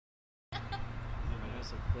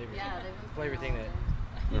flavor thing that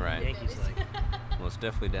Right. Yankees like. Well, it's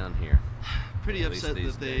definitely down here. Pretty At least upset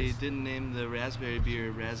these that they days. didn't name the raspberry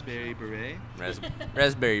beer Raspberry Beret.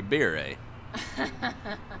 Raspberry beer, eh? Yes.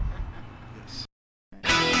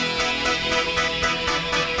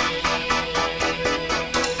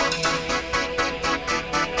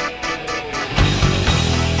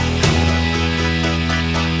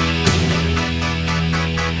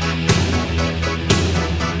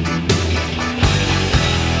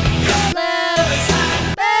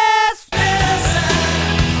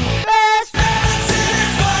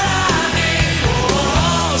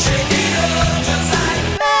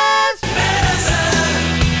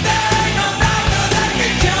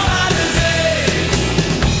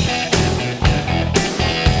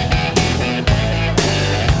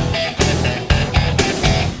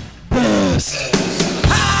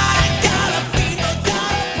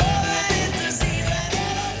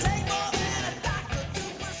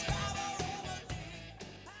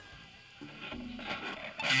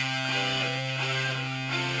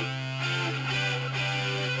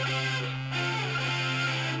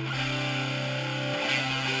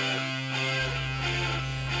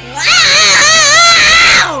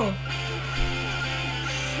 Wow!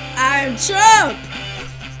 I'm Trump!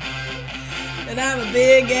 And I'm a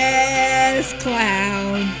big ass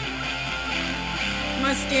clown.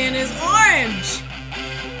 My skin is orange.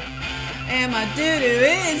 And my doo-doo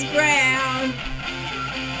is brown.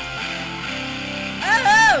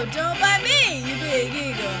 Oh, don't bite me, you big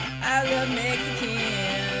eagle. I love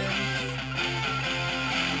Mexicans.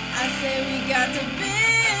 I say we got to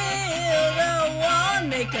build a wall and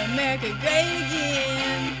make America great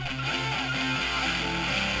again.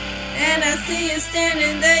 And I see you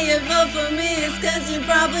standing there, you vote for me, it's cause you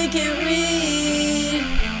probably can't read.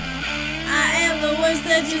 I am the worst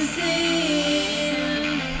that you've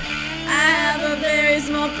seen. I have a very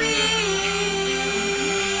small penis.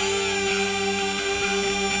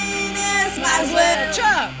 Might as well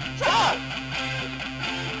Trump.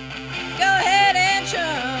 Go ahead and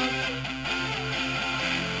Trump.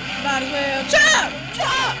 Might as well Trump.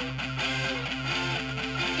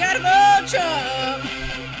 Gotta vote Trump.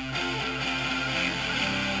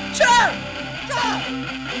 Trump.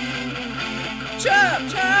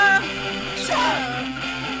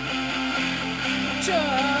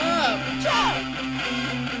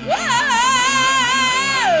 Whoa!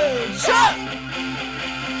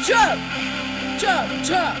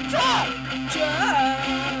 Trump.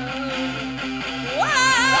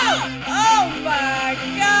 Wow! Oh my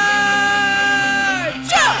God!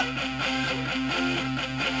 Trump.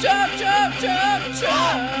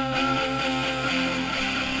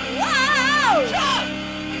 Wow! Trump.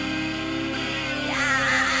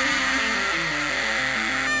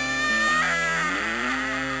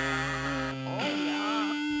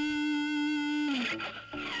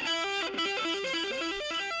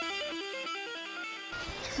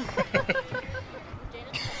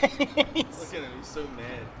 Look at him, he's so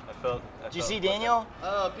mad. Did you see Daniel?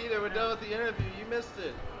 Oh, Peter, we're done with the interview. You missed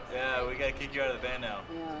it. Yeah, we gotta kick you out of the band now.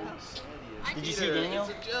 Did you see Peter, Daniel?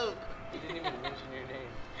 It's a joke. You didn't even mention your name.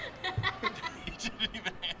 You didn't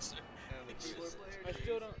even answer. I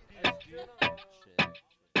still don't.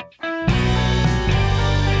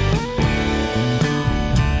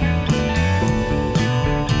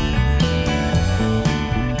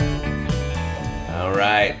 All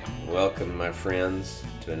right, welcome, my friends,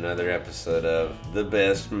 to another episode of The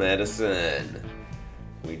Best Medicine.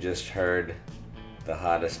 We just heard the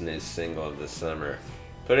hottest new single of the summer.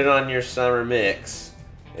 Put it on your summer mix.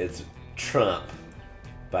 It's Trump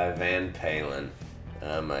by Van Palin.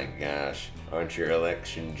 Oh my gosh, aren't your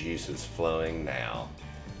election juices flowing now?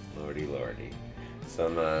 Lordy, lordy. So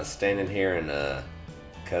I'm standing here in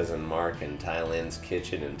cousin Mark and Tylen's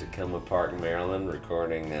kitchen in Tacoma Park, Maryland,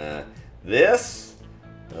 recording this.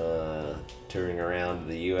 Touring around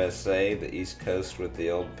the USA, the East Coast with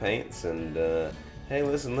the old paints, and hey,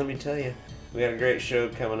 listen, let me tell you, we got a great show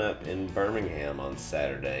coming up in Birmingham on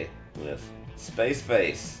Saturday with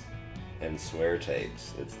Spaceface and Swear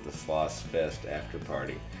Tapes. It's the Sloss Fest after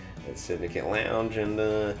party at Syndicate Lounge, and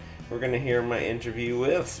we're gonna hear my interview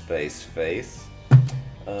with Spaceface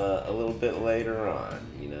a little bit later on.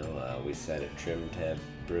 You know, we sat at Trim Tab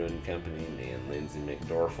Brewing Company, me and Lindsay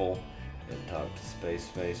McDorfel, and talk to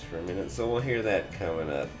Spaceface for a minute, so we'll hear that coming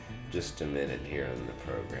up just a minute here in the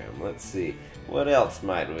program. Let's see, what else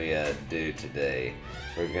might we do today?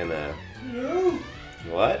 We're gonna... Hello?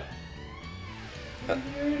 What?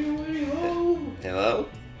 Hello?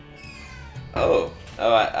 Oh,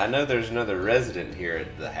 I know there's another resident here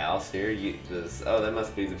at the house here. That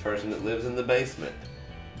must be the person that lives in the basement.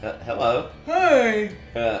 Hello. Hey,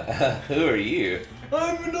 Who are you?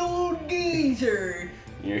 I'm an old geezer.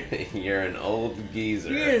 You're an old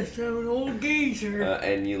geezer. Yes, I'm an old geezer.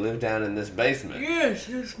 And you live down in this basement. Yes,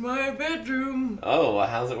 it's my bedroom. Oh, well,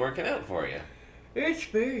 how's it working out for you? It's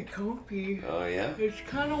very comfy. Oh, yeah? It's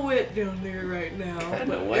kind of wet down there right now. Kinda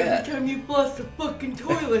but wet? Every time you flush the fucking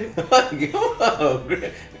toilet.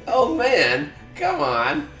 Oh, man, come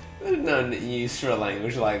on. There's no use for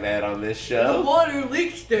language like that on this The show. water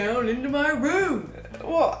leaks down into my room.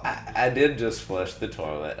 Well, I did just flush the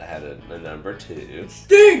toilet. I had a number 2. It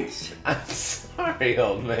stinks. I'm sorry,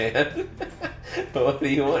 old man. What do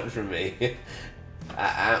you want from me?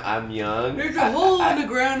 I'm young. There's a hole in the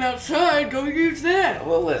ground outside. Go use that.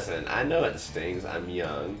 Well, listen, I know it stings. I'm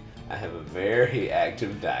young. I have a very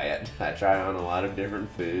active diet. I try on a lot of different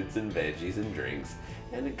foods and veggies and drinks,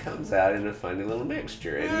 and it comes out in a funny little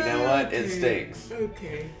mixture. And you know what? It stinks.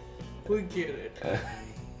 Okay, we get it.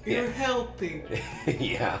 Yeah. You're healthy.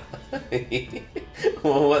 Yeah.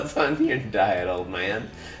 Well, what's on your diet, old man?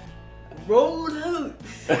 Rolled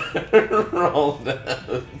oats Rolled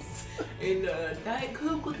oats. and Diet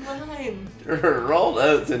Coke with lime. Rolled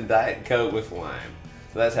oats and Diet Coke with lime.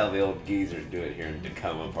 So that's how the old geezers do it here in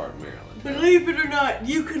Tacoma Park, Maryland. Believe it or not,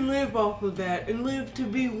 you can live off of that and live to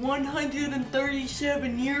be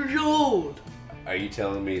 137 years old. Are you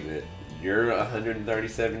telling me that you're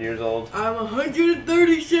 137 years old? I'm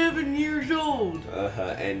 137 years old.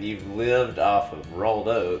 And you've lived off of rolled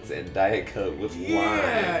oats and Diet Coke with Yeah,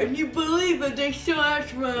 lime. and you believe it, they still ask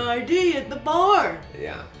for my ID at the bar.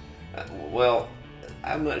 Yeah. Well,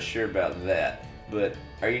 I'm not sure about that, but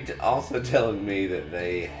are you also telling me that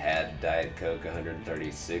they had Diet Coke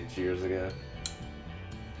 136 years ago?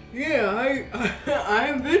 Yeah, I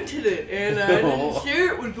invented it, and I didn't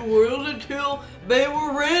share it with the world until they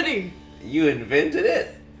were ready. You invented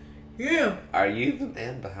it? Yeah, Are you the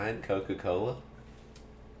man behind Coca-Cola?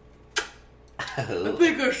 I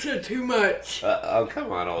think I said too much. Oh,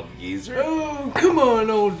 come on, old geezer. Oh, come on,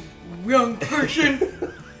 old young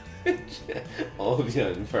person. Old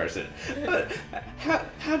young person. But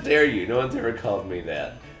how dare you? No one's ever called me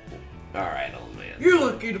that. All right, old man. You're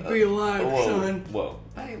lucky to be alive, son. Whoa.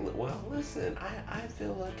 Hey, well, listen, I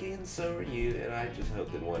feel lucky and so are you, and I just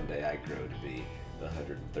hope that one day I grow to be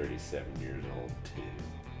 137 years old, too.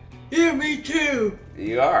 Yeah, me too.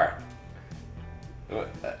 You are.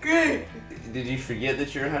 Great. Did you forget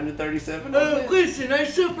that you're 137? old man? Listen, I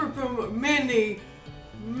suffer from many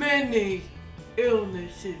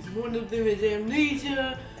illnesses. One of them is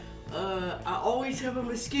amnesia. I always have a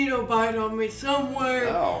mosquito bite on me somewhere.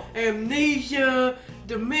 Oh. Amnesia,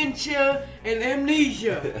 dementia, and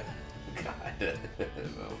amnesia. God.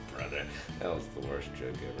 Oh, brother. That was the worst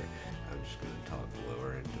joke ever. I'm just going to talk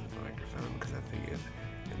lower into the microphone because I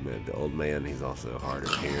think the old man, he's also hard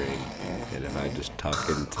of hearing. And if I just talk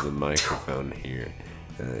into the microphone here,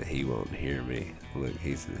 he won't hear me. Look,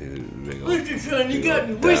 he's a big old... Listen, son, you got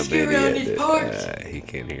dumb whiskey around idiot these that, parts? he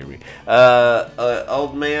can't hear me.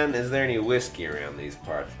 Old man, is there any whiskey around these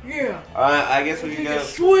parts? Yeah. I guess we can Take a go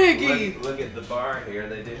swiggy. look at the bar here.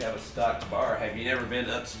 They do have a stocked bar. Have you never been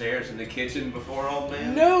upstairs in the kitchen before, old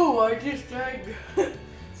man? No, I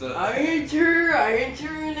So, enter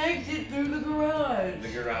and exit through the garage. the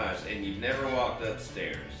garage, and you've never walked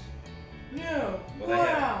upstairs. No. Well,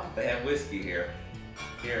 Wow. they have whiskey here.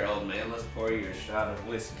 Here, old man, let's pour you a shot of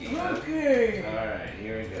whiskey. Huh? Okay. All right,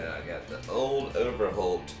 here we go. I got the Old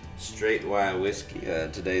Overholt Straight Rye Whiskey.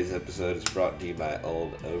 Today's episode is brought to you by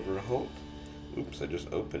Old Overholt. Oops, I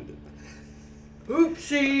just opened it.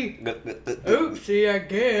 Oopsie. Oopsie, I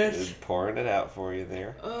guess. Just pouring it out for you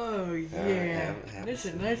there. Oh, yeah. have That's a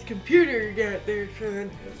some. nice computer you got there,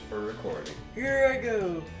 son. It's for recording. Here I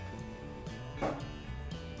go.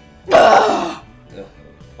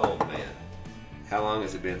 Oh, man. How long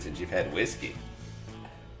has it been since you've had whiskey?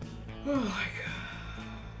 Oh, my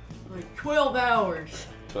God. Like 12 hours.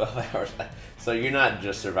 12 hours. So you're not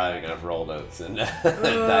just surviving off rolled oats and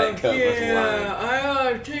Diet Coke with lime.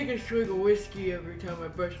 I take a swig of whiskey every time I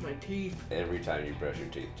brush my teeth. Every time you brush your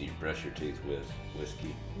teeth, do you brush your teeth with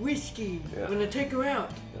whiskey? Whiskey. Yeah. When I take them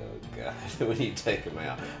out. Oh, God. When you take them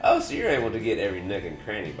out. Oh, so you're able to get every nook and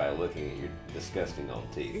cranny by looking at your disgusting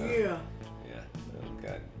old teeth, huh? Yeah. Yeah. Oh,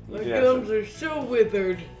 God. You My do have gums some- are so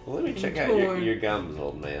withered. Well, let me check out your gums,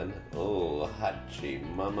 old man. Oh, hot cheap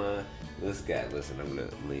mama. This guy, listen, I'm gonna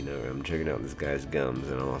lean over. I'm checking out this guy's gums,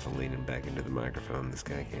 and I'm also leaning back into the microphone. This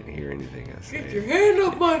guy can't hear anything I say. Get your hand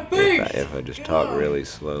off my face! If I just talk really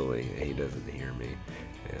slowly, he doesn't hear me.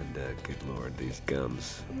 Yeah, And good Lord, these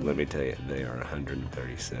gums, let me tell you, they are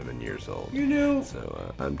 137 years old. You know,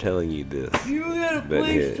 So I'm telling you this. you got a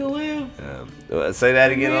place to live. Say that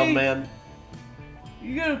again, old man.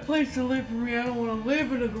 You got a place to live for me. I don't want to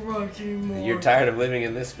live in a garage anymore. You're tired of living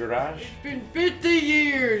in this garage? It's been 50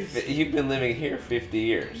 years. You've been living here 50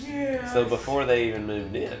 years. Yeah. So before they even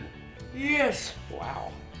moved in. Yes.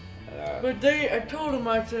 Wow. But I told them,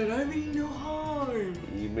 I said, I mean no harm.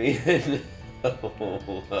 You mean...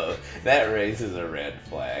 Oh, that raises a red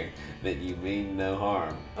flag that you mean no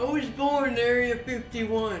harm. I was born in Area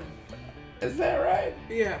 51. Is that right?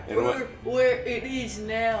 Yeah, And where it is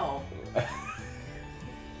now.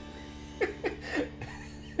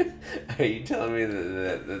 Are you telling me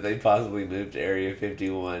that they possibly moved to Area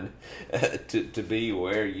 51 to be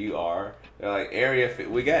where you are? They're like,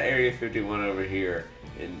 we got Area 51 over here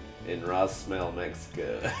in Roswell,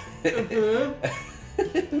 Mexico.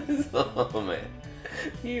 Oh man,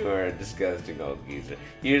 you are a disgusting old geezer.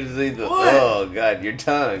 You just see oh god, your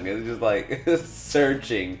tongue is just like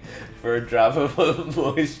searching for a drop of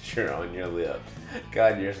moisture on your lips.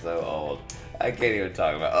 God, you're so old. I can't even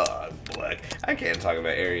talk about, I can't talk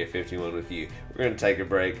about Area 51 with you. We're going to take a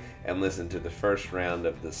break and listen to the first round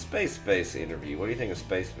of the Spaceface interview. What do you think of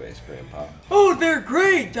Spaceface, Grandpa? Oh, they're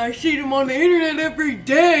great. I see them on the internet every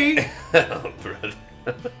day. Oh, brother.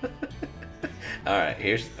 Alright,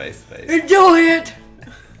 here's Spaceface. Enjoy it.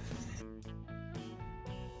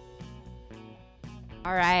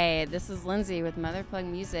 All right, this is Lindsay with Mother Plug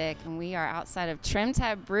Music, and we are outside of Trim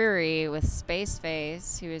Tab Brewery with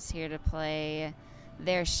Spaceface, who is here to play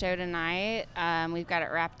their show tonight. We've got it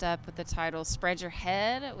wrapped up with the title Spread Your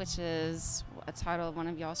Head, which is a title of one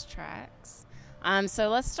of y'all's tracks. So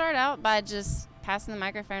let's start out by just passing the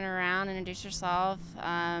microphone around, introduce yourself,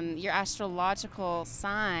 your astrological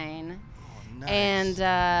sign, and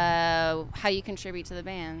how you contribute to the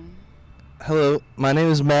band. Hello, my name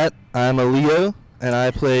is Matt. I'm a Leo, and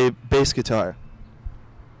I play bass guitar.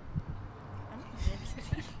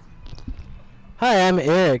 Hi, I'm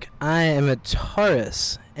Eric. I am a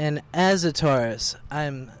Taurus, and as a Taurus,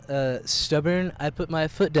 I'm stubborn. I put my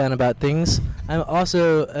foot down about things. I'm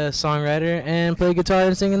also a songwriter and play guitar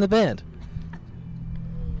and sing in the band.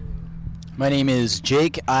 My name is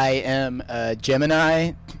Jake. I am a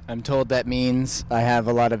Gemini. I'm told that means I have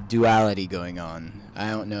a lot of duality going on. I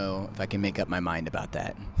don't know if I can make up my mind about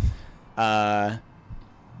that.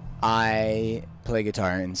 I play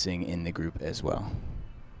guitar and sing in the group as well.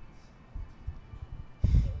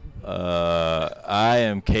 I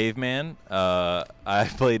am Caveman. I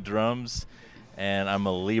play drums, and I'm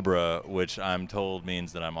a Libra, which I'm told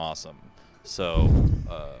means that I'm awesome. So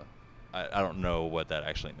I don't know what that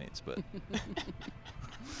actually means, but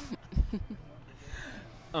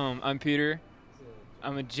I'm Peter.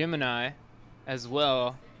 I'm a Gemini as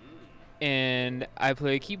well, and I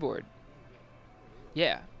play keyboard.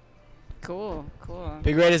 Yeah. Cool.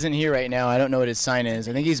 Big Red isn't here right now. I don't know what his sign is.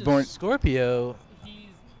 I think he's born Scorpio.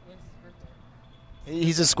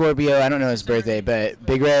 He's a Scorpio. I don't know his birthday, but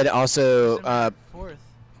Big Red also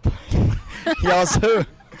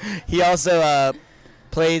he also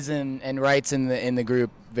plays and writes in the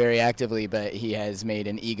group very actively, but he has made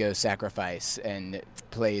an ego sacrifice and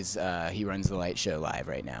plays he runs the light show live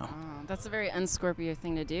right now. Oh, that's a very un-Scorpio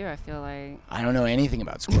thing to do, I feel like. I don't know anything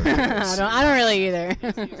about Scorpios. I don't really either.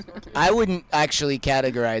 I wouldn't actually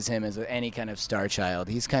categorize him as any kind of star child.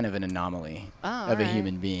 He's kind of an anomaly of a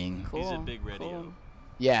human being. Cool. he's a big radio. Cool.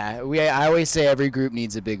 Yeah, I always say every group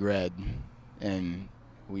needs a Big Red, and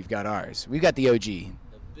we've got ours. We've got the OG. The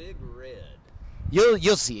Big Red.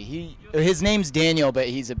 You'll see. His name's Daniel, but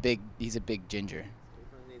he's a big ginger.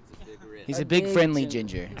 He's a big friendly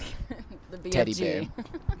ginger. The BFG. Teddy bear.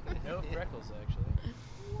 No freckles, actually.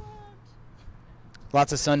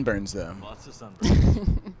 Lots of sunburns though. Lots of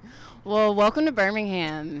sunburn. Well, welcome to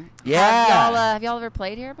Birmingham. Yeah. Have y'all ever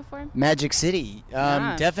played here before? Magic City.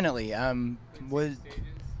 Yeah. Definitely. Was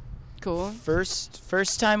Cool.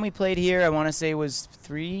 first time we played here, I want to say was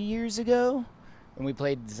 3 years ago, when we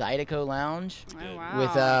played Zydeco Lounge Oh, wow.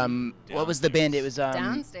 with what was the band? It was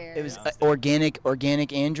Downstairs. It was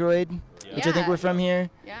Organic Android, which I think Yeah. we're from here.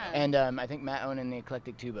 Yeah. And I think Matt owned in the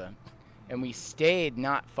Eclectic Tuba. And we stayed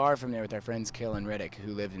not far from there with our friends Carol and Reddick,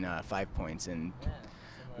 who lived in 5 Points. And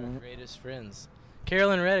Our greatest friends.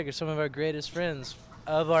 Carol and Reddick are some of our greatest friends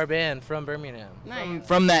of our band from Birmingham. Nice.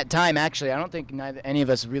 from that time, actually, I don't think any of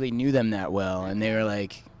us really knew them that well. And they were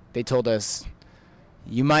like, they told us,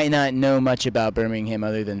 you might not know much about Birmingham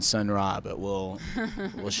other than Sun Ra, but we'll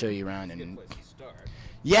show you around. And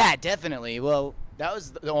yeah, definitely. Well, that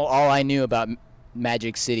was all I knew about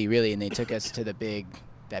Magic City, really. And they took us to the big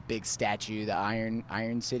that big statue, the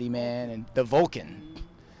Iron City Man, and the Vulcan.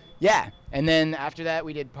 Yeah, and then after that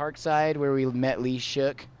we did Parkside, where we met Lee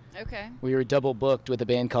Shook. Okay. We were double booked with a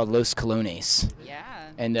band called Los Colones. Yeah.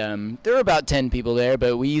 And there were about 10 people there,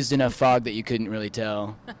 but we used enough fog that you couldn't really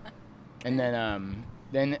tell. And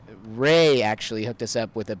then Ray actually hooked us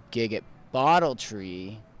up with a gig at Bottle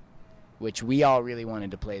Tree, which we all really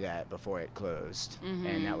wanted to play that before it closed.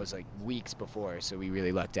 And that was like weeks before, so we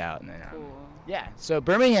really lucked out. And then, yeah, so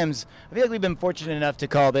Birmingham's, I feel like we've been fortunate enough to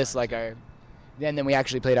call this like our, and then we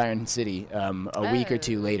actually played Iron City a week or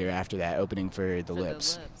two later after that, opening for The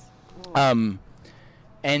Lips. Cool.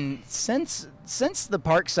 And since the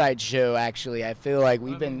Parkside show, actually, I feel like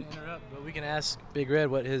we've been... But we can ask Big Red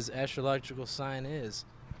what his astrological sign is.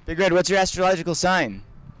 Big Red, what's your astrological sign?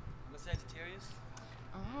 I'm a Sagittarius.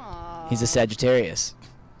 Oh. He's a Sagittarius.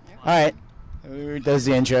 All right. That was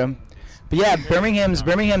the intro. But yeah,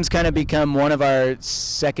 Birmingham's kind of become one of our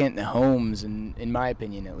second homes, in my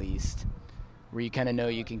opinion at least, where you kind of know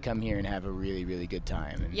you can come here and have a really, really good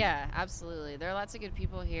time. And Yeah, absolutely. There are lots of good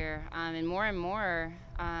people here, and more,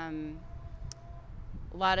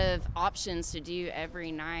 a lot of options to do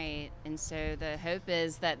every night. And so the hope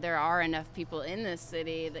is that there are enough people in this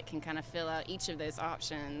city that can kind of fill out each of those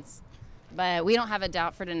options. But we don't have a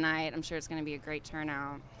doubt for tonight. I'm sure it's going to be a great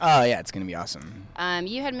turnout. Oh, yeah, it's going to be awesome.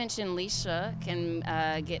 You had mentioned Lee Shook and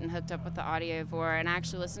getting hooked up with the audio for, and I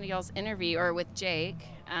actually listened to y'all's interview, or with Jake,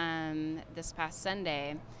 this past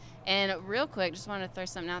Sunday. And real quick, just wanted to throw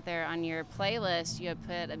something out there. On your playlist, you had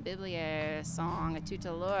put a Biblio song, a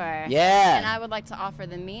Tutelor. Yeah. And I would like to offer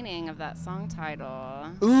the meaning of that song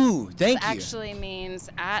title. Ooh, thank It you. actually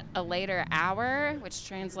means at a later hour, which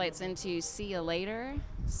translates into see you later.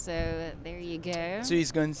 So there you go. So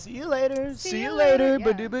he's going, see you later, See you you later.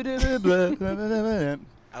 later, Ba-do-ba-do-ba-blah.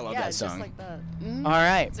 I love that song. Just like that. Mhm. All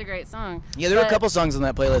right. It's a great song. Yeah, there were a But- couple songs on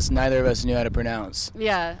that playlist neither of us knew how to pronounce.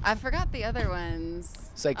 Yeah, I forgot the other ones.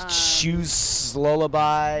 It's like Shoes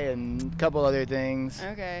Lullaby and a couple other things.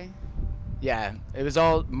 Okay. Yeah, it was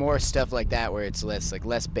all more stuff like that where it's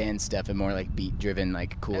less band stuff and more like beat driven,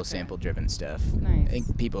 like cool sample driven stuff. Nice. I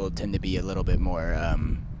think people tend to be a little bit more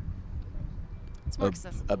It's more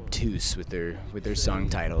accessible. obtuse with their song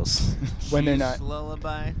titles when they're not.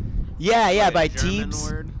 Lullaby. Yeah, Is by that a German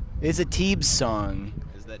Teebs. word? It's a Teebs song.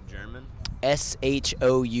 Is that German? SHOUSS.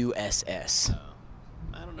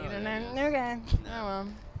 I don't know. You what don't that know? is. Okay. No. Oh well.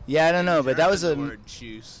 Yeah, I don't know, but that was German, a the word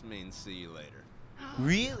choose means see you later.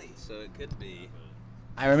 really. So it could be.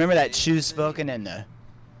 I remember that Shoes Wochenende.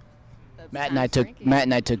 That's Matt and I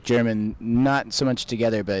kinda took German not so much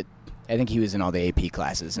together, but I think he was in all the AP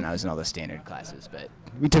classes and I was in all the standard classes, but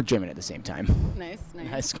we took German at the same time Nice. in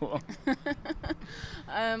high school.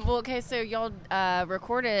 Well, okay, so y'all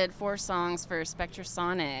recorded 4 songs for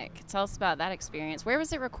Spectrasonic. Tell us about that experience. Where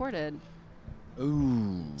was it recorded?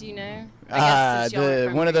 Ooh. Do you know? I guess since y'all are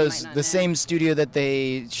from one of here, you those might not the know. same studio that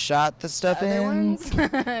they shot the stuff Other in. ones?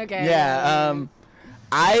 Okay. Yeah,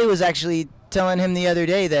 I was actually telling him the other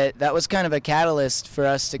day that was kind of a catalyst for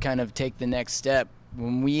us to kind of take the next step.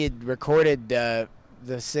 When we had recorded the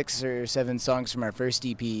 6 or 7 songs from our first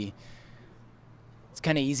EP, it's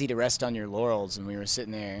kind of easy to rest on your laurels, and we were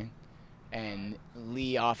sitting there, and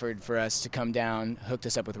Lee offered for us to come down, hooked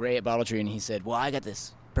us up with Ray at Bottle Tree, and he said, well, I got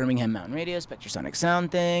this Birmingham Mountain Radio Spectrasonic sound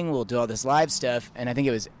thing, we'll do all this live stuff, and I think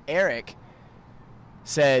it was Eric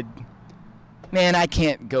said, man, I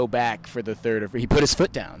can't go back for the third, or he put his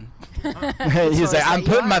foot down. He's like, I'm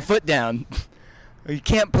putting my foot down. You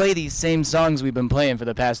can't play these same songs we've been playing for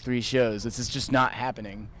the past 3 shows. This is just not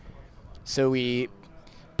happening. So we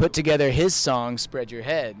put together his song, Spread Your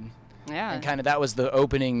Head. Yeah. And kind of that was the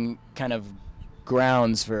opening kind of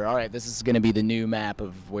grounds for, all right, this is going to be the new map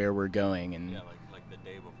of where we're going. And Yeah, like the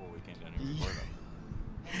day before we came down here to record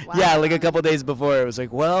them. Wow. yeah, like a couple days before, it was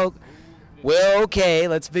like, well, okay,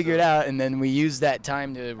 let's figure it out. And then we used that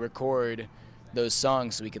time to record those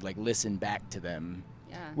songs so we could like listen back to them.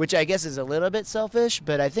 Yeah. Which I guess is a little bit selfish,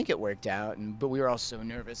 but I think it worked out. But we were all so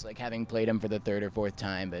nervous, like having played them for the 3rd or 4th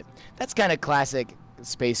time. But that's kind of classic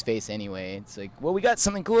Spaceface anyway. It's like, well, we got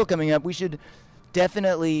something cool coming up. We should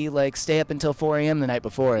definitely like stay up until 4 a.m. the night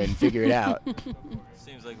before and figure it out.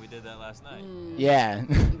 Seems like we did that last night. Yeah,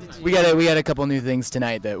 we got a couple new things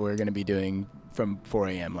tonight that we're gonna be doing from 4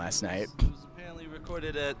 a.m. last night. It was apparently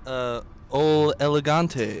recorded at Ol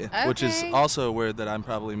Elegante, which is Okay. also a word that I'm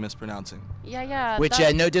probably mispronouncing. Yeah. Which,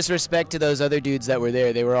 that- no disrespect to those other dudes that were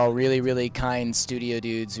there. They were all really, really kind studio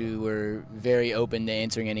dudes who were very open to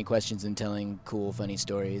answering any questions and telling cool, funny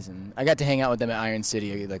stories. And I got to hang out with them at Iron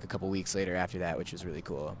City like a couple weeks later after that, which was really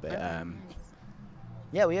cool. But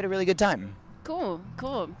yeah, we had a really good time. Cool.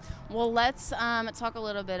 Well, let's talk a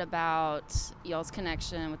little bit about y'all's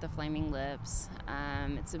connection with the Flaming Lips.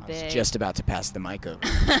 It's a I big. was just about to pass the mic over.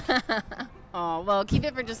 Oh, well, keep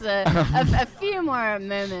it for just a few more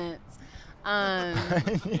moments. I've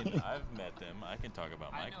met them. I can talk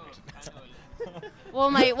about my connection.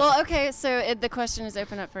 Okay, so the question is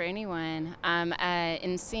open up for anyone.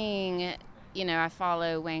 In seeing, I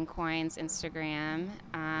follow Wayne Coyne's Instagram.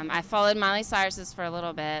 I followed Miley Cyrus's for a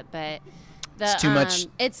little bit, but It's too much.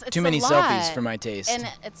 It's too many a lot, selfies for my taste. and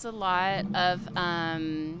it's a lot of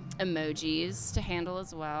emojis to handle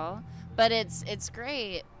as well. But it's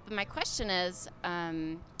great. But my question is,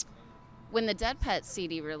 when the Dead Pet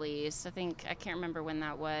CD released, I can't remember when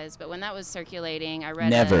that was, but when that was circulating, I read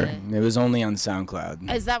Never. It was only on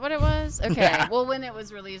SoundCloud. Is that what it was? Okay. Yeah. Well, when it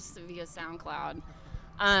was released via SoundCloud,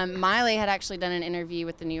 Miley had actually done an interview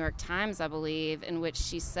with the New York Times, I believe, in which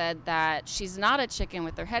she said that she's not a chicken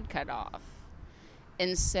with her head cut off.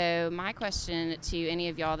 And so my question to any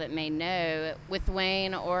of y'all that may know, with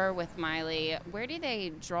Wayne or with Miley, where do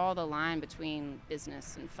they draw the line between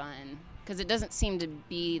business and fun? Because it doesn't seem to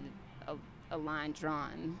be a line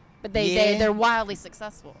drawn. But they're wildly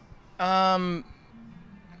successful. I'm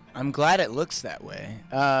glad it looks that way.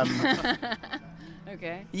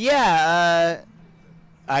 Okay. Yeah,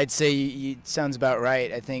 I'd say it sounds about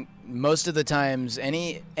right. I think most of the times,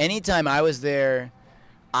 anytime I was there,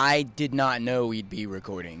 I did not know we'd be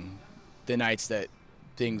recording the nights that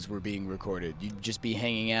things were being recorded. You'd just be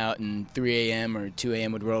hanging out, and 3 a.m. or 2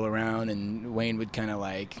 a.m. would roll around, and Wayne would kind of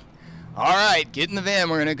like, all right, get in the van,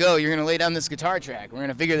 we're going to go. You're going to lay down this guitar track. We're going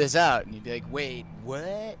to figure this out. And you'd be like, wait,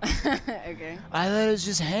 what? Okay. I thought it was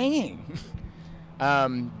just hanging.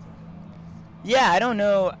 Yeah, I don't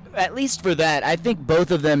know. At least for that, I think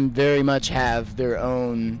both of them very much have their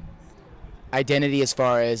own identity as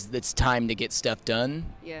far as it's time to get stuff done.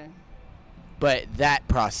 Yeah. But that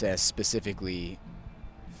process specifically,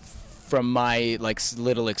 from my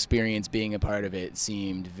little experience being a part of it,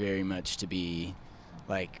 seemed very much to be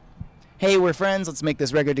like, hey, we're friends, let's make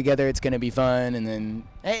this record together, it's going to be fun. And then,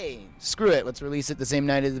 hey, screw it, let's release it the same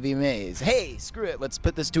night as the VMAs. Hey, screw it, let's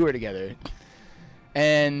put this tour together.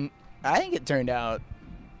 And I think it turned out,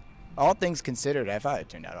 all things considered, I thought it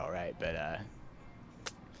turned out all right. But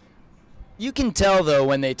you can tell, though,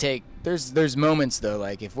 when they take, there's moments, though,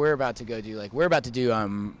 like if we're about to go do,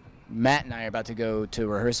 Matt and I are about to go to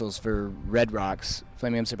rehearsals for Red Rocks.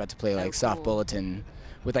 Flaming Lips are about to play Soft cool. Bulletin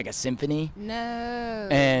with a symphony. No.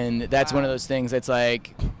 And that's one of those things that's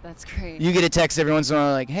like, that's great. You get a text every once in a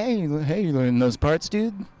while like, hey, you learning those parts,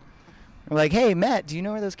 dude? Or like, hey, Matt, do you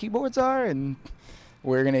know where those keyboards are? And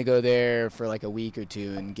we're going to go there for a week or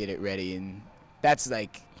two and get it ready. And that's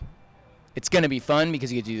it's going to be fun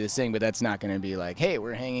because you get to do this thing, but that's not going to be like, hey,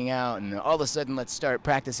 we're hanging out and all of a sudden let's start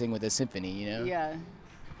practicing with a symphony, Yeah.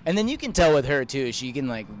 And then you can tell with her, too. She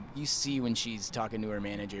can, you see when she's talking to her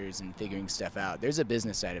managers and figuring stuff out. There's a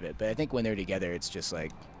business side of it, but I think when they're together, it's just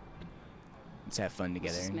let's have fun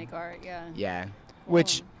together. Just make art, yeah. Yeah. Cool.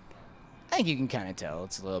 Which I think you can kind of tell.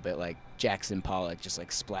 It's a little bit like Jackson Pollock, just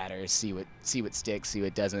splatters, see what sticks, see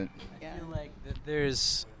what doesn't. Yeah. I feel like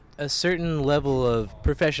there's a certain level of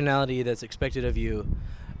professionality that's expected of you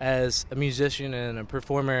as a musician and a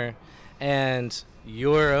performer, and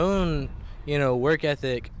your own work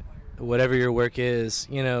ethic, whatever your work is,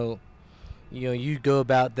 you go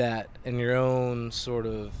about that in your own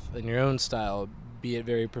style, be it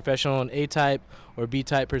very professional, an A-type or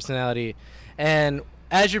B-type personality. And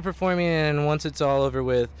as you're performing and once it's all over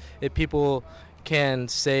with, if people can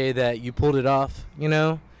say that you pulled it off,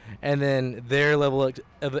 and then their level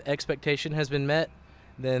of expectation has been met,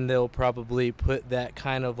 then they'll probably put that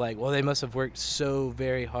kind of they must have worked so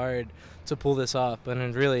very hard to pull this off.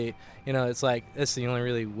 And really, it's that's the only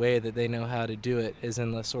really way that they know how to do it, is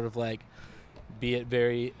in the sort of be it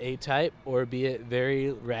very A-type or be it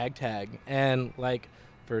very ragtag. And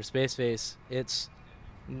for Spaceface, it's,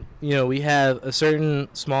 we have a certain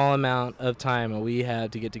small amount of time we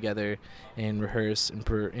have to get together and rehearse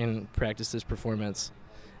and practice this performance.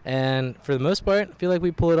 And for the most part, I feel like we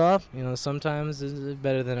pull it off. Sometimes it's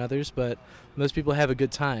better than others, but most people have a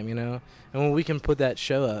good time, And when we can put that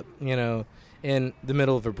show up, in the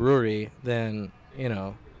middle of a brewery, then,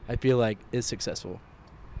 I feel like it's successful.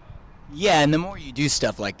 Yeah, and the more you do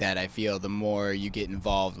stuff like that, I feel the more you get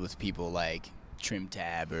involved with people like Trim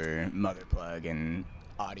Tab or Motherplug and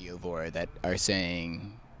Audiovore that are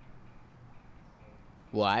saying,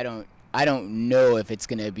 well, I don't know if it's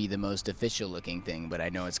going to be the most official looking thing, but I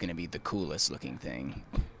know it's going to be the coolest looking thing,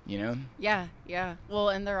 Yeah. Well,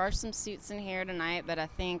 and there are some suits in here tonight, but I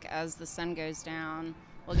think as the sun goes down,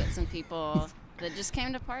 we'll get some people that just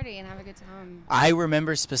came to party and have a good time. I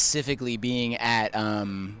remember specifically being at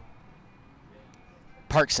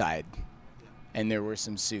Parkside, and there were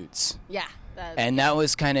some suits. Yeah. And that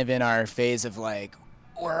was kind of in our phase of like,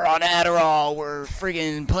 we're on Adderall, we're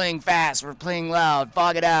friggin' playing fast, we're playing loud,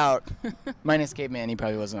 fog it out. Minus Caveman, he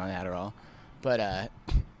probably wasn't on Adderall. But I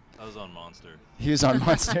was on Monster. He was on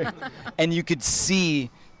Monster. And you could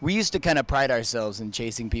see, we used to kind of pride ourselves in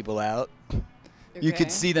chasing people out. Okay. You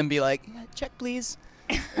could see them be like, yeah, check please.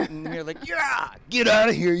 And you're like, yeah, get out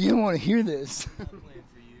of here, you don't want to hear this. I'm playing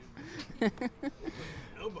for you.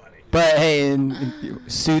 Nobody. But hey,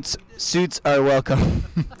 suits are welcome.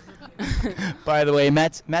 By the way,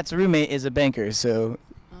 Matt's roommate is a banker, so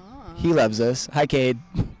he loves us. Hi, Cade.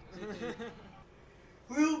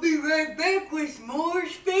 We'll be right back with more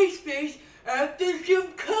Spaceface after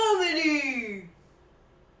some comedy.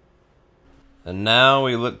 And now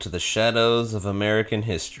we look to the shadows of American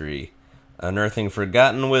history, unearthing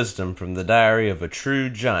forgotten wisdom from the diary of a true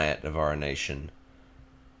giant of our nation.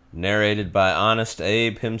 Narrated by Honest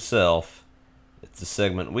Abe himself, it's a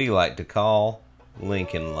segment we like to call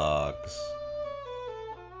Lincoln Logs.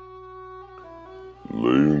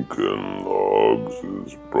 Lincoln Logs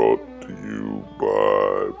is brought to you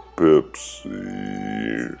by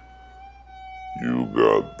Pepsi. You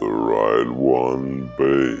got the right one,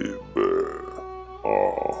 baby.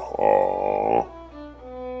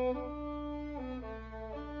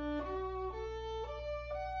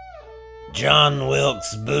 John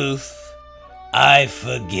Wilkes Booth, I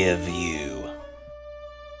forgive you.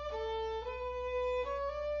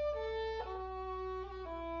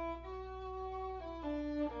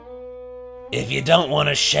 If you don't want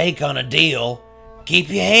to shake on a deal, keep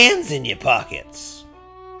your hands in your pockets.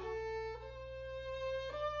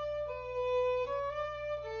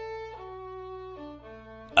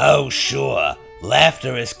 Oh, sure,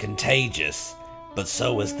 laughter is contagious, but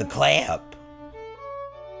so is the clap.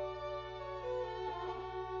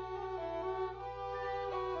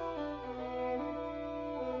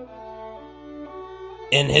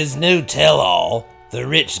 In his new tell-all, The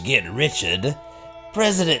Rich Get Richard,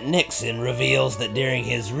 President Nixon reveals that during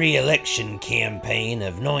his re-election campaign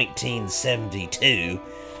of 1972,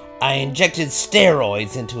 I injected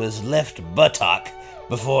steroids into his left buttock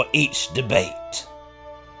before each debate.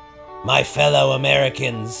 My fellow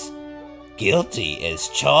Americans, guilty as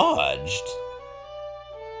charged.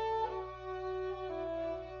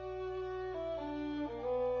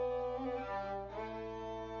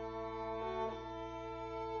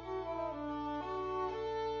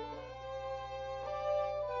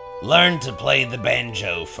 Learn to play the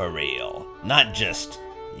banjo for real, not just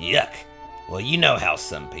yuck. Well, you know how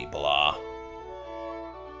some people are.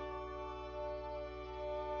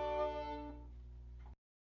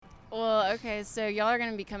 Well, okay, so y'all are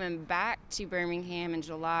going to be coming back to Birmingham in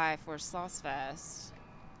July for Sauce Fest.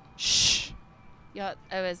 Shh. Y'all,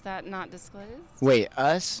 is that not disclosed? Wait,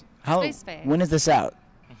 us? Spaceface. When is this out?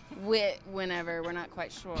 Whenever, we're not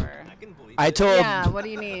quite sure. I told. Yeah, what do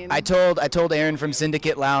you mean? I told Aaron from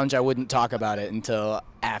Syndicate Lounge I wouldn't talk about it until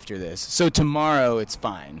after this. So tomorrow it's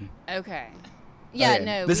fine. Okay. Yeah, Okay.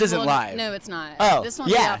 no. This isn't live. No, it's not. Oh, this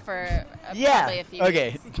won't be out for probably a few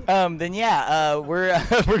okay. weeks. Then yeah, we're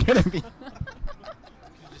gonna be.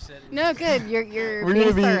 No, good. You're We're being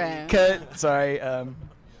gonna thorough. be cut. Sorry.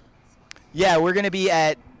 Yeah, we're gonna be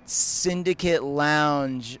at Syndicate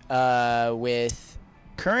Lounge with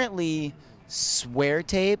currently Swear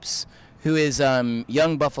Tapes, who is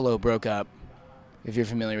Young Buffalo broke up, if you're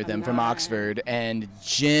familiar with them, from Oxford, and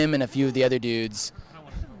Jim and a few of the other dudes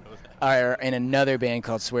are in another band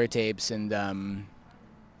called Swear Tapes, and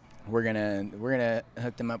we're gonna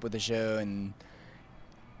hook them up with the show. And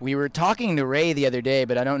we were talking to Ray the other day,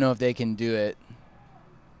 but I don't know if they can do it.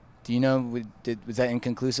 Do you know? Was that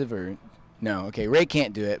inconclusive or no? Okay, Ray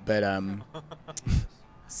can't do it, but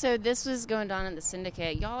So this was going down in the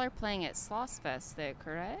Syndicate. Y'all are playing at Sauce Fest, though,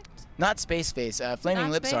 correct? not Spaceface. Flaming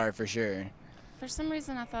Not Lips Space- are for sure. For some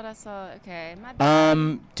reason, I thought I saw. Okay, my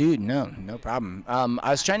bad. Dude, no problem. I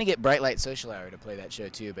was trying to get Bright Light Social Hour to play that show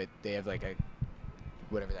too, but they have like a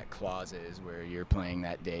whatever that clause is where you're playing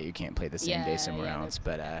that day, you can't play the same day somewhere else.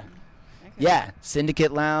 But Okay. yeah,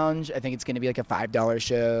 Syndicate Lounge. I think it's gonna be like a $5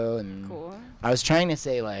 show, and Cool. I was trying to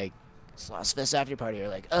say like Sauce Fest after party, or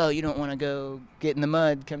like, oh, you don't want to go get in the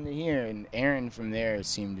mud, come to here. And Aaron from there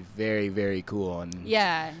seemed very, very cool and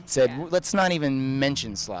Yeah. said, yeah. let's not even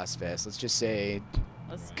mention Sauce Fest. Let's just say,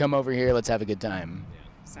 come over here, let's have a good time.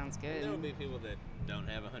 Sounds There will good. be people that don't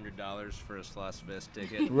have $100 for a Sloss Fest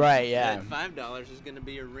ticket. Right, yeah. That $5 is going to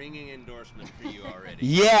be a ringing endorsement for you already.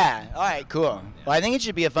 Yeah. All right, cool. Well, I think it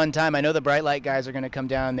should be a fun time. I know the Bright Light guys are going to come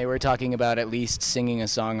down. They were talking about at least singing a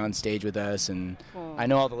song on stage with us, and Cool. I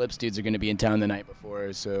know all the Lips dudes are going to be in town the night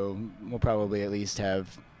before, so we'll probably at least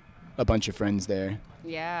have a bunch of friends there.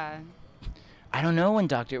 Yeah. I don't know when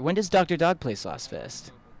does Dr. Dog play Sauce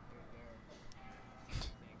Fest?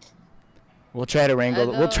 We'll try to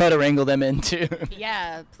wrangle them into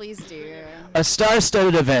Yeah, please do. a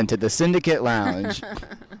star-studded event at the Syndicate Lounge.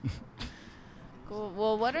 Cool.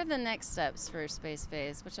 Well, what are the next steps for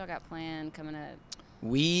Spaceface? What y'all got planned coming up?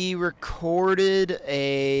 We recorded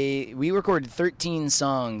 13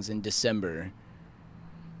 songs in December.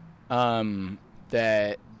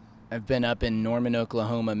 That I've been up in Norman,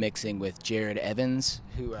 Oklahoma, mixing with Jared Evans,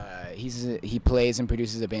 who he plays and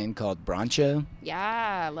produces a band called Broncho.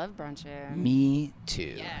 Yeah, I love Broncho. Me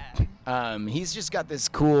too. Yeah. He's just got this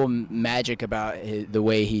cool magic about the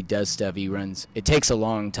way he does stuff. It takes a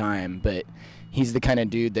long time, but he's the kind of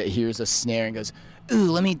dude that hears a snare and goes, "Ooh,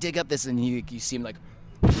 let me dig up this," and you see him like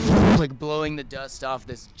blowing the dust off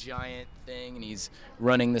this giant thing, and he's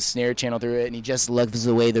running the snare channel through it, and he just loves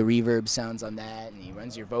the way the reverb sounds on that, and he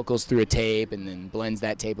runs your vocals through a tape and then blends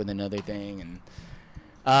that tape with another thing,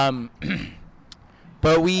 and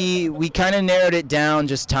but we kind of narrowed it down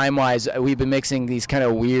just time-wise. We've been mixing these kind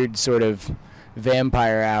of weird sort of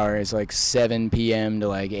vampire hours, like 7 p.m. to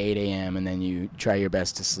like 8 a.m., and then you try your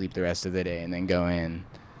best to sleep the rest of the day and then go in.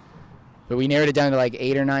 But we narrowed it down to like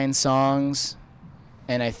 8 or 9 songs.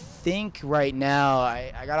 And I think right now,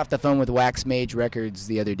 I got off the phone with Wax Mage Records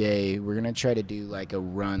the other day. We're going to try to do like a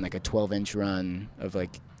run, like a 12-inch run of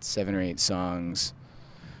like 7 or 8 songs.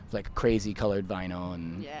 Like crazy colored vinyl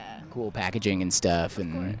and cool packaging and stuff.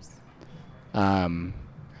 And I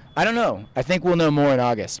don't know. I think we'll know more in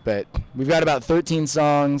August. But we've got about 13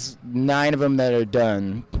 songs, 9 of them that are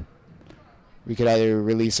done. We could either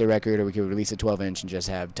release a record or we could release a 12-inch and just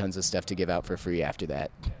have tons of stuff to give out for free after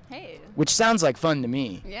that. Hey. Which sounds like fun to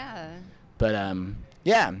me. Yeah. But,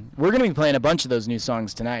 yeah, we're going to be playing a bunch of those new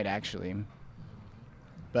songs tonight, actually.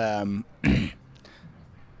 But,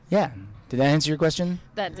 yeah. Did that answer your question?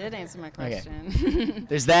 That did answer my question. Okay.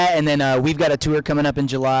 There's that, and then we've got a tour coming up in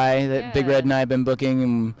July that Big Red and I have been booking.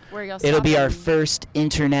 And where y'all it'll be our stopping? first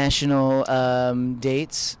international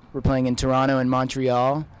dates. We're playing in Toronto and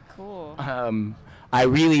Montreal. Cool. I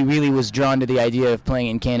really, really was drawn to the idea of playing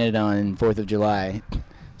in Canada on 4th of July.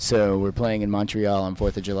 So we're playing in Montreal on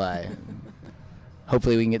 4th of July.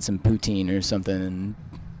 Hopefully we can get some poutine or something and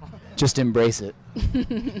just embrace it.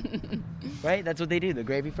 Right? That's what they do, the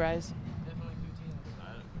gravy fries?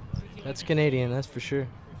 That's Canadian, that's for sure.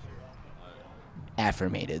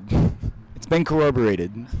 Affirmated. It's been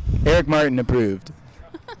corroborated. Eric Martin approved.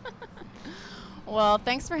 Well,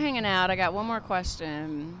 thanks for hanging out. I got one more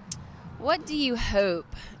question. What do you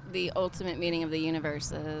hope the ultimate meaning of the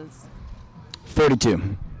universe is?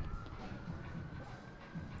 42.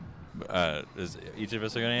 Is each of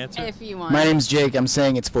us are going to answer? If you want. My name's Jake. I'm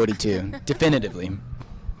saying it's 42. Definitively.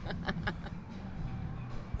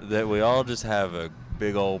 That we all just have a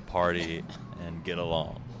big old party and get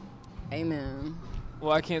along. Amen.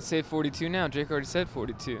 Well, I can't say 42 now. Jake already said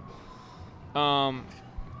 42.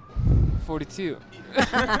 42.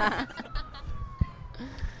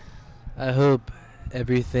 I hope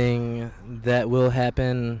everything that will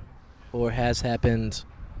happen or has happened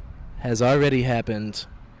has already happened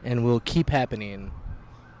and will keep happening,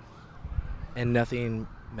 and nothing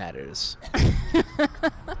matters.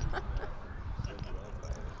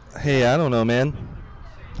 Hey, I don't know, man.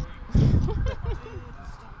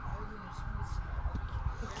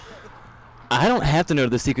 I don't have to know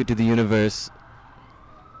the secret to the universe.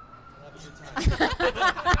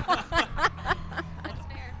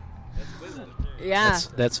 Yeah.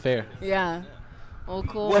 That's fair. Yeah. Well,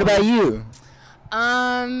 cool. What about you?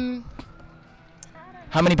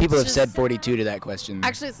 How many people have said 42 to that question?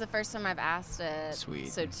 Actually, it's the first time I've asked it.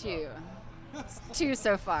 Sweet. So 2. 2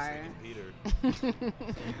 so far. All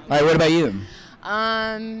right, what about you?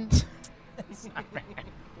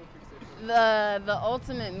 The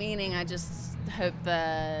ultimate meaning, I just hope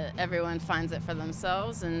that everyone finds it for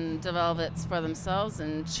themselves and develops it for themselves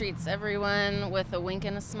and treats everyone with a wink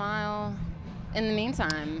and a smile in the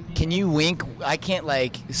meantime. Can you wink? I can't,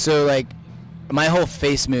 my whole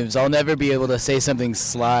face moves. I'll never be able to say something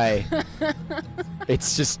sly.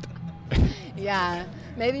 It's just... Yeah.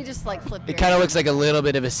 Maybe just flip your It kind of looks like a little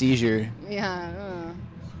bit of a seizure. Yeah.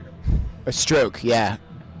 A stroke, yeah.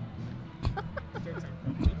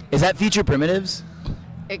 Is that Future Primitives?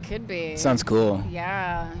 It could be. Sounds cool.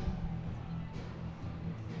 Yeah.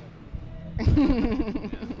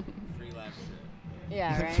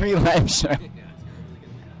 Yeah, right? Free live show.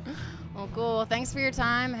 Well, cool. Well, thanks for your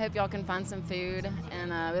time. I hope y'all can find some food,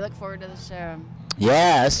 and we look forward to the show.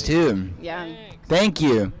 Yeah, us too. Yeah. Thank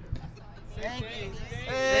you.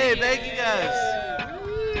 Hey, thank you guys.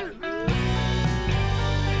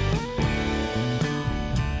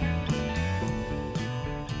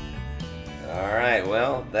 All right,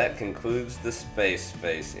 well, that concludes the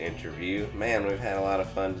Spaceface interview. Man, we've had a lot of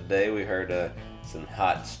fun today. We heard some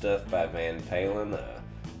hot stuff by Van Palin.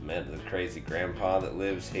 Met the crazy grandpa that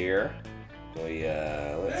lives here.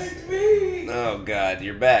 Let's see. Oh God,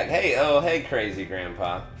 you're back. Hey, crazy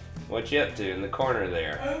grandpa. What you up to in the corner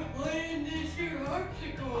there? I'm playing this here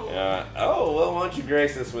harpsichord. Well, why don't you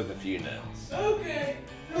grace us with a few notes? Okay.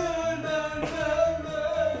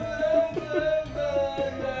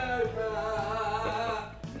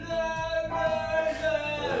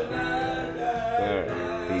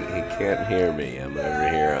 He can't hear me. I'm over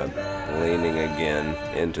here. I'm leaning again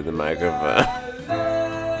into the microphone.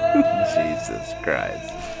 Jesus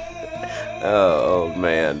Christ. Oh, old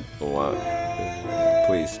man.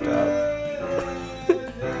 Please stop.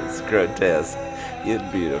 It's grotesque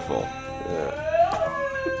yet beautiful.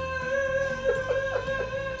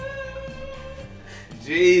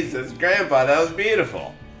 Jesus, Grandpa, that was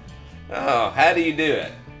beautiful. Oh, how do you do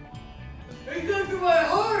it? It comes from my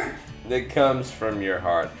heart. It comes from your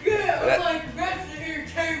heart. Yeah, that's the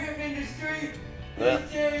entertainment industry.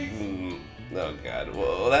 Oh God.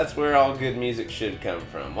 Well, that's where all good music should come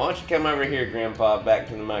from. Why don't you come over here, Grandpa, back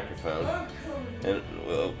to the microphone? I'm coming.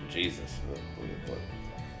 And Jesus.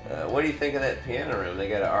 What do you think of that piano room? They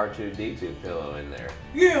got an R2-D2 pillow in there.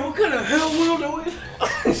 Yeah, what kind of hell world are we?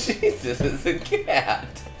 Jesus, it's a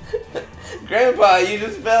cat. Grandpa, you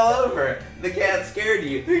just fell over. The cat scared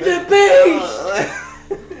you. It's a beast.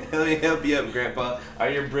 Let me help you up, Grandpa. Are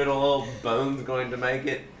your brittle old bones going to make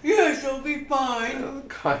it? Yes, I'll be fine. Oh,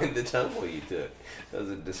 kind the tumble you took. That was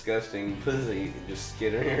a disgusting pussy just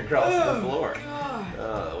skittering across the floor. God.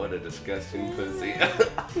 Oh, what a disgusting pussy.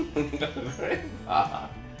 Grandpa.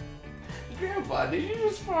 Grandpa, did you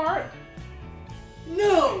just fart?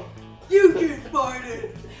 No, you just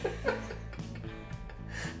farted.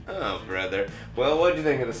 Oh, brother. Well, what'd you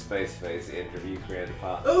think of the Spaceface interview,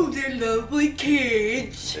 Grandpa? Oh, they're lovely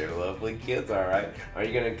kids. They're lovely kids, alright. Are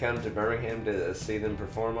you gonna come to Birmingham to see them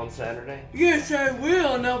perform on Saturday? Yes, I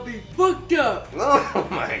will, and I'll be fucked up. Oh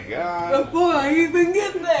my God. Before I even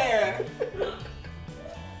get there.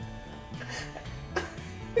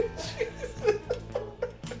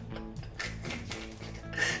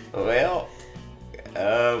 Well,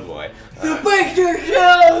 oh boy. The picture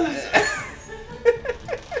shows!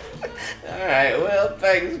 Alright, well,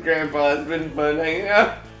 thanks, Grandpa. It's been fun hanging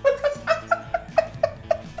out.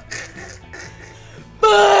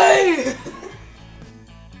 Bye!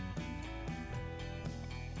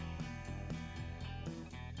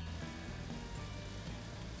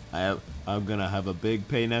 I'm gonna have a big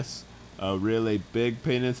penis. A really big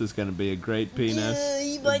penis. It's gonna be a great penis. Yeah,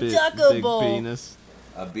 eat my big, taco big ball. penis.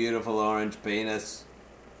 A beautiful orange penis.